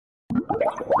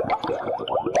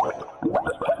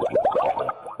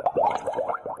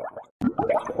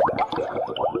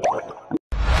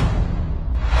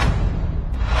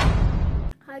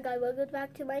guys, welcome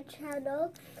back to my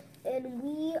channel, and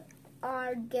we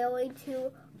are going to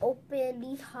open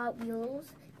these Hot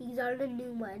Wheels. These are the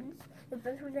new ones. The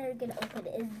first one that we're going to open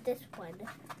is this one.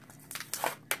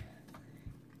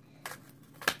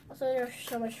 Also, there's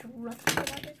so much rust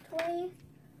about this toy.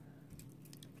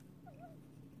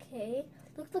 Okay,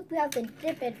 looks like we have to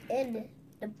dip it in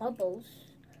the bubbles.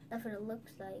 That's what it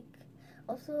looks like.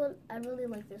 Also, I really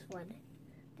like this one.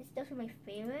 This is definitely my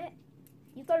favorite.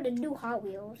 These are the new Hot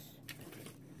Wheels.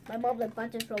 My mom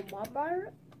bought this from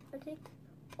Walmart, I think,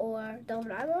 or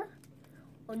Dollarama,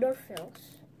 or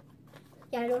Northfields.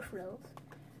 Yeah, Northfields.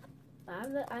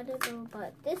 I don't know,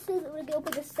 but this is, we're gonna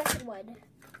open the second one.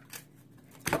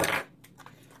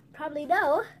 Probably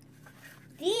know,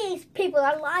 these people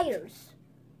are liars.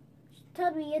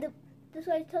 Tell me, this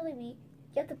guy's telling me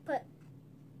you have to put,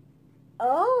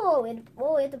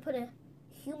 you have to put a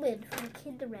human from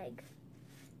Kinder Egg.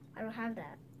 I don't have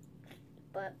that,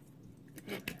 but,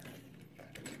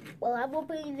 well, I'm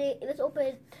opening it. Let's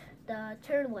open the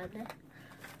third one.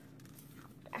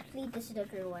 Actually, this is the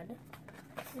third one.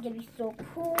 This is gonna be so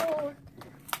cool.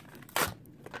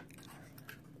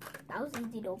 That was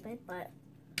easy to open, but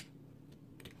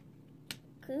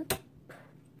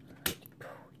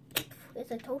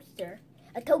it's a toaster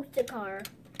car.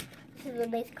 This is a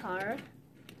nice car.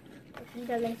 These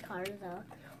are nice cars, though.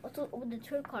 Also, open the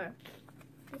third car.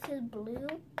 This is blue.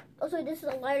 Also, this is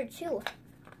a lighter too.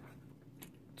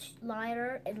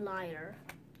 Lighter and lighter.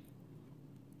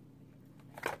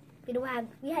 We don't have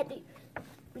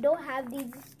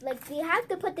these. Like, we have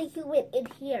to put the human in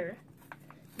here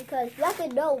because we have to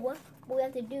know what we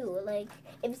have to do. Like,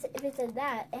 if it says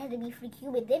that, it has to be free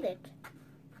human in it.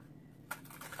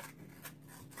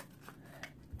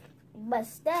 But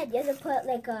instead, you have to put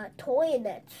like a toy in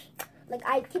it. Like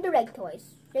Kinder Egg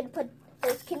toys. You have to put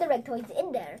those Kinder Egg toys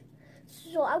in there.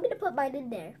 So I'm gonna put mine in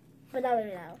there, but not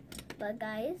right now. But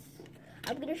guys,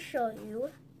 I'm gonna show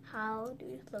you how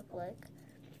these look like.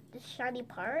 The shiny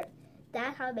part,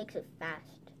 that's how it makes it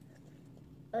fast.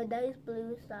 A nice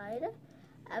blue side.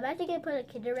 I'm actually gonna put a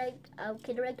Kinder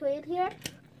Egg toy in here.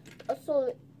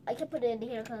 Also, I can put it in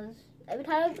here because every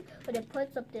time when I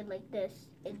put something like this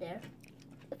in there,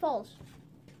 it falls.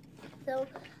 So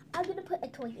I'm gonna put a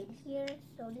toy in here.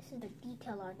 So this is the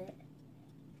detail on it.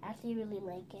 I actually really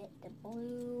like it. The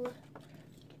blue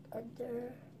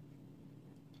under.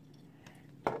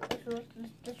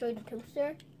 Let's show you the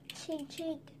toaster. Ching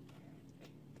ching.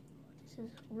 This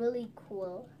is really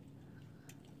cool.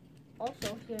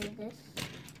 Also, here is this.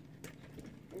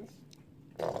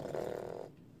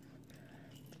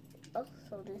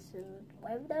 Also, this is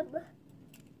one of them.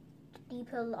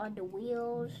 Detail on the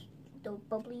wheels, the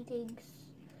bubbly things.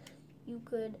 You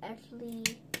could actually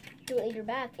do it in your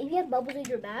back. If you have bubbles in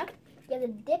your back, you have to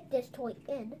dip this toy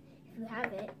in. If you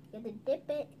have it, you have to dip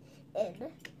it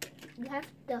in. You have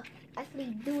to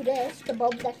actually do this. The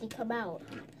bubbles actually come out.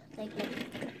 Like this.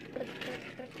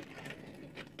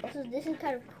 Also, this is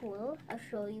kind of cool. I'll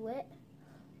show you it.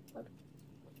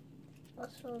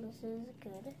 Also, this is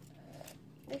good.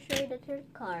 Let me show you the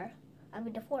third car.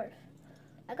 The fourth.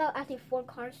 I got actually 4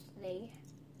 cars today.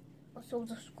 Also, it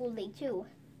was a school day too.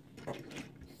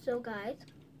 So guys,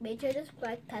 make sure to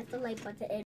subscribe, press the like button, and